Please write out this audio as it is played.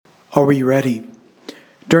Are we ready?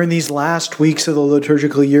 During these last weeks of the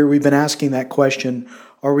liturgical year, we've been asking that question,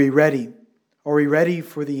 are we ready? Are we ready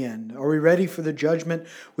for the end? Are we ready for the judgment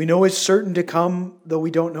we know is certain to come, though we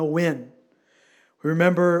don't know when? We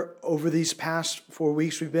remember over these past 4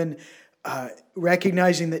 weeks, we've been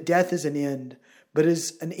recognizing that death is an end, but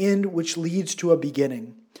is an end which leads to a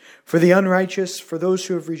beginning. For the unrighteous, for those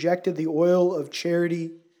who have rejected the oil of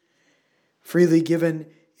charity freely given,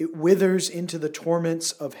 it withers into the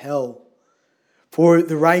torments of hell. For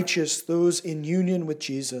the righteous, those in union with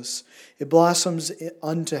Jesus, it blossoms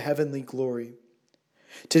unto heavenly glory.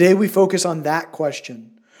 Today we focus on that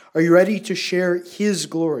question. Are you ready to share His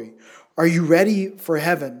glory? Are you ready for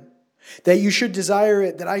heaven? That you should desire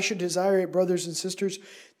it, that I should desire it, brothers and sisters.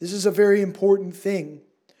 This is a very important thing.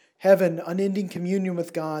 Heaven, unending communion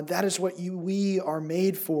with God, that is what we are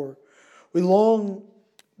made for. We long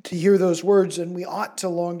to hear those words, and we ought to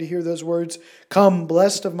long to hear those words. Come,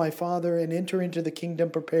 blessed of my Father, and enter into the kingdom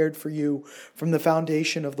prepared for you from the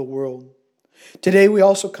foundation of the world. Today we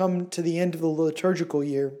also come to the end of the liturgical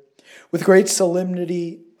year with the great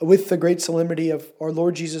solemnity of our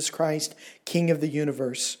Lord Jesus Christ, King of the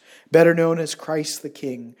universe, better known as Christ the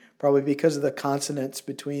King, probably because of the consonants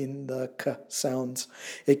between the k sounds.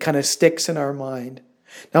 It kind of sticks in our mind.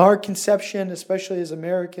 Now our conception, especially as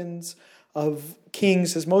Americans, of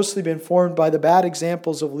kings has mostly been formed by the bad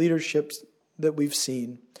examples of leadership that we've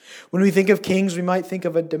seen. When we think of kings, we might think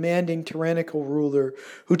of a demanding, tyrannical ruler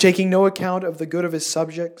who, taking no account of the good of his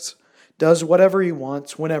subjects, does whatever he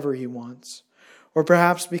wants, whenever he wants. Or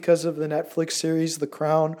perhaps because of the Netflix series The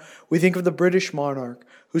Crown, we think of the British monarch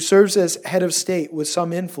who serves as head of state with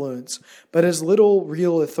some influence, but has little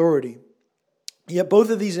real authority. Yet both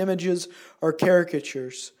of these images are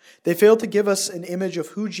caricatures. They fail to give us an image of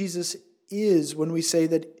who Jesus is when we say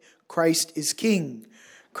that Christ is King.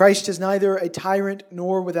 Christ is neither a tyrant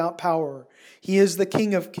nor without power. He is the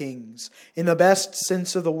King of kings. In the best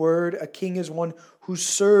sense of the word, a king is one who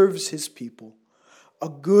serves his people. A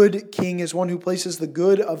good king is one who places the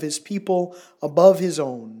good of his people above his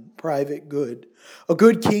own private good. A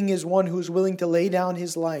good king is one who is willing to lay down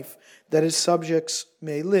his life that his subjects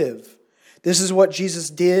may live. This is what Jesus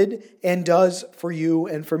did and does for you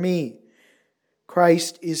and for me.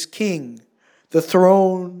 Christ is King. His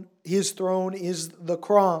throne is the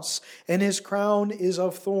cross, and his crown is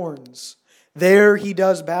of thorns. There he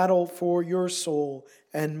does battle for your soul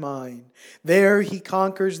and mine. There he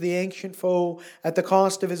conquers the ancient foe at the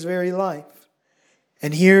cost of his very life.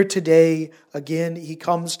 And here today, again, he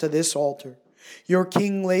comes to this altar. Your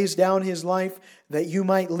King lays down his life that you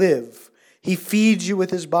might live. He feeds you with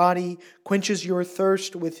his body, quenches your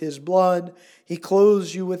thirst with his blood. He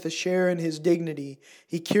clothes you with a share in his dignity.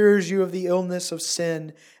 He cures you of the illness of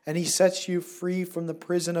sin, and he sets you free from the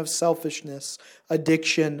prison of selfishness,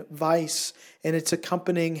 addiction, vice, and its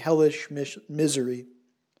accompanying hellish misery.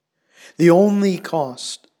 The only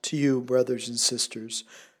cost to you, brothers and sisters,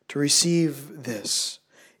 to receive this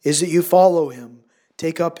is that you follow him,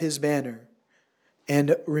 take up his banner,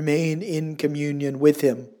 and remain in communion with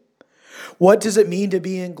him. What does it mean to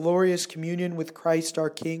be in glorious communion with Christ our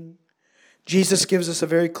King? Jesus gives us a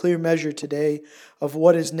very clear measure today of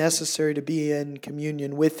what is necessary to be in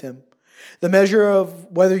communion with him. The measure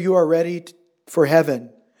of whether you are ready for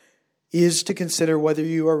heaven is to consider whether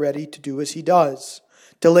you are ready to do as he does,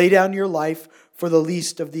 to lay down your life for the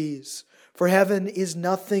least of these. For heaven is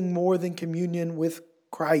nothing more than communion with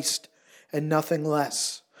Christ and nothing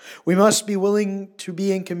less. We must be willing to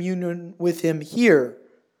be in communion with him here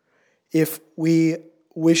if we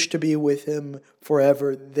wish to be with him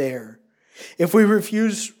forever there. If we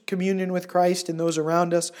refuse communion with Christ and those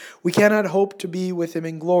around us, we cannot hope to be with him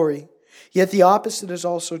in glory. Yet the opposite is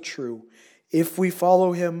also true. If we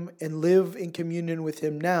follow him and live in communion with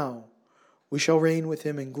him now, we shall reign with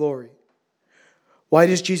him in glory. Why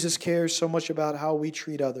does Jesus care so much about how we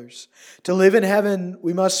treat others? To live in heaven,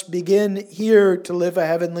 we must begin here to live a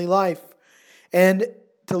heavenly life. And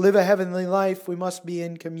to live a heavenly life, we must be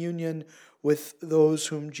in communion with those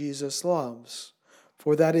whom Jesus loves.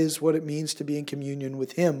 For that is what it means to be in communion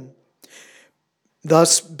with him.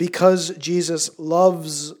 Thus, because Jesus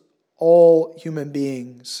loves all human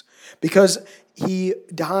beings, because he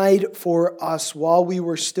died for us while we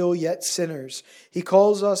were still yet sinners, he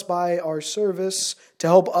calls us by our service to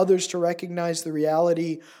help others to recognize the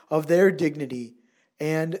reality of their dignity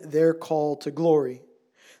and their call to glory.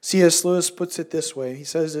 C.S. Lewis puts it this way. He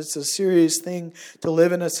says it's a serious thing to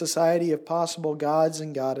live in a society of possible gods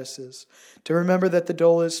and goddesses. To remember that the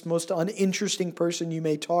dullest, most uninteresting person you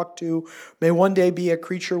may talk to may one day be a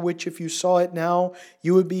creature which, if you saw it now,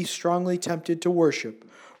 you would be strongly tempted to worship.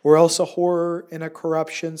 or else a horror and a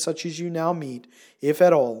corruption such as you now meet, if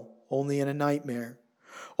at all, only in a nightmare.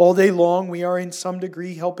 All day long we are in some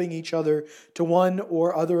degree helping each other to one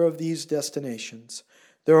or other of these destinations.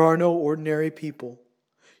 There are no ordinary people.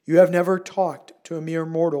 You have never talked to a mere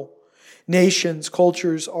mortal. Nations,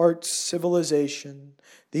 cultures, arts, civilization,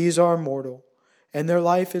 these are mortal, and their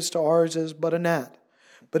life is to ours as but a gnat.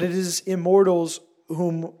 But it is immortals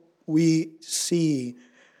whom we see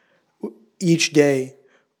each day.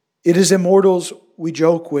 It is immortals we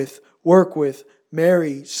joke with, work with,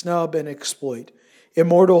 marry, snub, and exploit.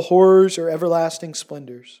 Immortal horrors or everlasting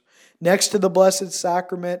splendors. Next to the blessed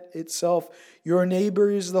sacrament itself, your neighbor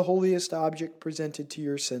is the holiest object presented to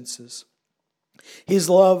your senses. His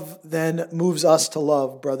love then moves us to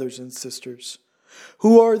love, brothers and sisters.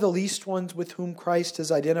 Who are the least ones with whom Christ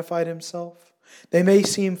has identified himself? They may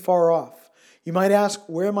seem far off. You might ask,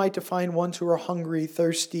 where am I to find ones who are hungry,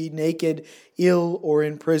 thirsty, naked, ill, or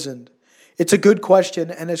imprisoned? It's a good question,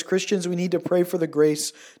 and as Christians we need to pray for the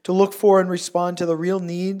grace to look for and respond to the real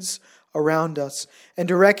needs around us, and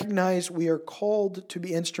to recognize we are called to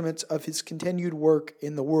be instruments of his continued work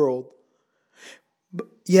in the world.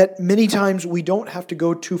 Yet many times we don't have to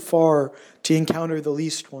go too far to encounter the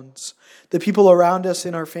least ones. The people around us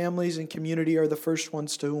in our families and community are the first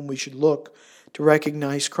ones to whom we should look to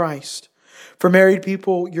recognize Christ. For married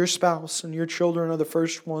people, your spouse and your children are the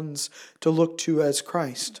first ones to look to as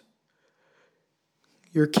Christ.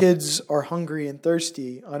 Your kids are hungry and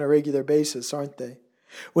thirsty on a regular basis, aren't they?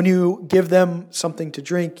 When you give them something to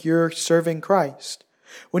drink, you're serving Christ.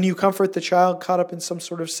 When you comfort the child caught up in some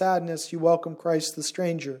sort of sadness, you welcome Christ the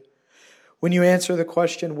stranger. When you answer the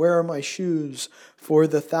question, where are my shoes, for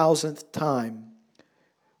the 1,000th time,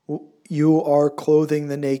 you are clothing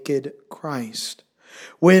the naked Christ.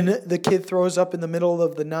 When the kid throws up in the middle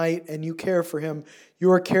of the night and you care for him,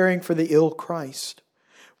 you are caring for the ill Christ.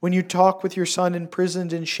 When you talk with your son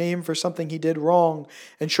imprisoned in shame for something he did wrong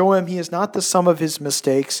and show him he is not the sum of his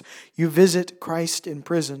mistakes, you visit Christ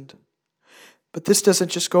imprisoned. But this doesn't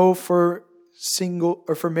just go for single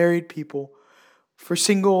or for married people. For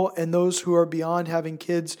single and those who are beyond having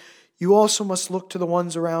kids, you also must look to the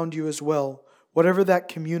ones around you as well, whatever that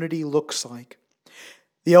community looks like.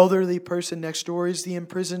 The elderly person next door is the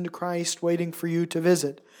imprisoned Christ waiting for you to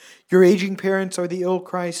visit. Your aging parents are the ill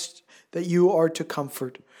Christ that you are to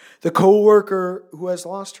comfort. The co-worker who has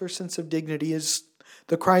lost her sense of dignity is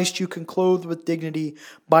the Christ you can clothe with dignity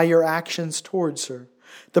by your actions towards her.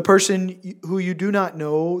 The person who you do not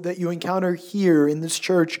know that you encounter here in this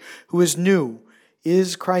church who is new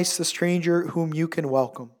is Christ the stranger whom you can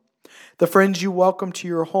welcome. The friends you welcome to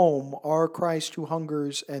your home are Christ who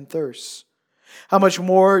hungers and thirsts. How much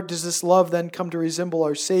more does this love then come to resemble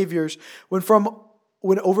our Savior's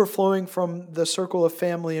when overflowing from the circle of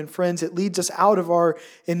family and friends, it leads us out of our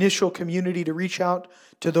initial community to reach out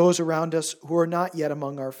to those around us who are not yet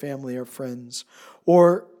among our family or friends,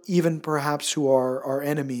 or even perhaps who are our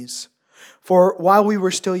enemies. For while we were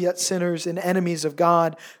still yet sinners and enemies of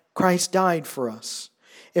God, Christ died for us.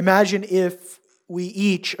 Imagine if we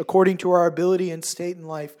each, according to our ability and state in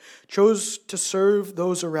life, chose to serve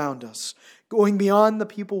those around us, going beyond the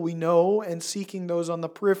people we know and seeking those on the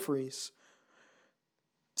peripheries,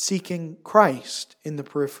 seeking Christ in the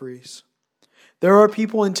peripheries. There are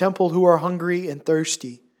people in Temple who are hungry and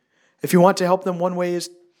thirsty. If you want to help them, one way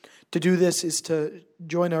to do this is to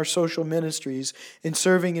join our social ministries in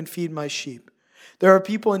serving and feed my sheep. There are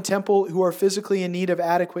people in Temple who are physically in need of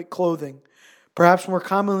adequate clothing. Perhaps more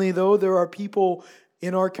commonly, though, there are people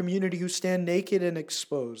in our community who stand naked and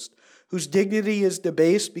exposed, whose dignity is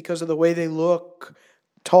debased because of the way they look,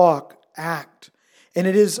 talk, act. And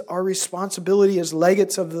it is our responsibility as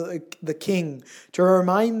legates of the King to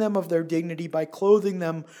remind them of their dignity by clothing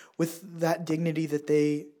them with that dignity that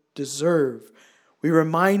they deserve. We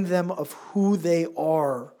remind them of who they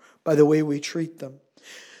are by the way we treat them.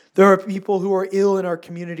 There are people who are ill in our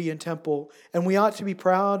community and Temple, and we ought to be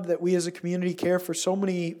proud that we as a community care for so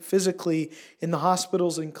many physically in the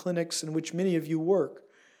hospitals and clinics in which many of you work.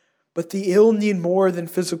 But the ill need more than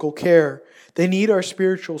physical care. They need our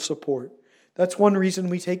spiritual support. That's one reason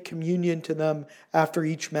we take communion to them after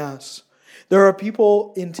each Mass. There are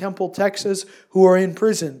people in Temple, Texas, who are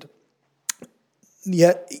imprisoned,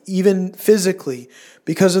 yet even physically,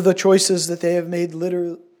 because of the choices that they have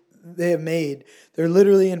made. They're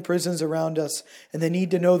literally in prisons around us, and they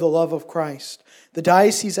need to know the love of Christ. The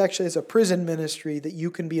diocese actually has a prison ministry that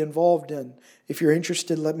you can be involved in. If you're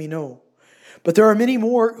interested, let me know. But there are many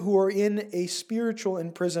more who are in a spiritual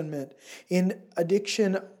imprisonment, in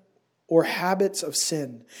addiction or habits of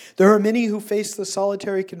sin. There are many who face the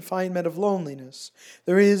solitary confinement of loneliness.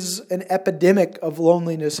 There is an epidemic of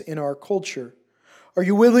loneliness in our culture. Are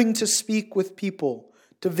you willing to speak with people,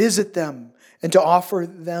 to visit them, and to offer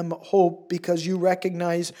them hope because you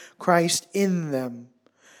recognize Christ in them?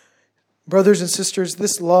 Brothers and sisters,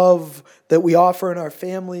 this love that we offer in our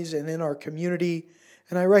families and in our community,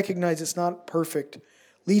 and I recognize it's not perfect,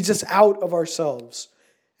 leads us out of ourselves.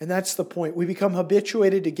 And that's the point. We become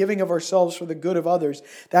habituated to giving of ourselves for the good of others.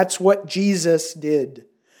 That's what Jesus did.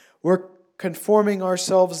 We're conforming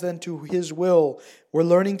ourselves then to His will. We're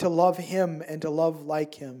learning to love Him and to love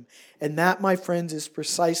like Him. And that, my friends, is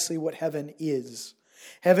precisely what heaven is.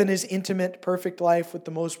 Heaven is intimate, perfect life with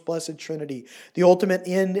the most blessed Trinity, the ultimate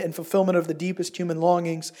end and fulfillment of the deepest human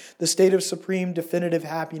longings, the state of supreme definitive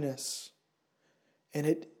happiness. And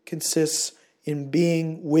it consists in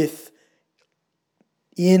being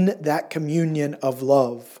in that communion of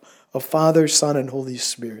love of Father, Son, and Holy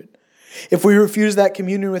Spirit. If we refuse that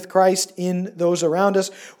communion with Christ in those around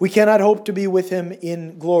us, we cannot hope to be with Him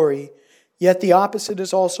in glory. Yet the opposite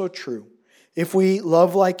is also true. If we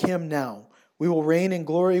love like Him now, we will reign in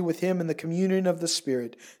glory with Him in the communion of the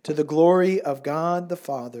Spirit, to the glory of God the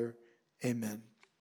Father. Amen.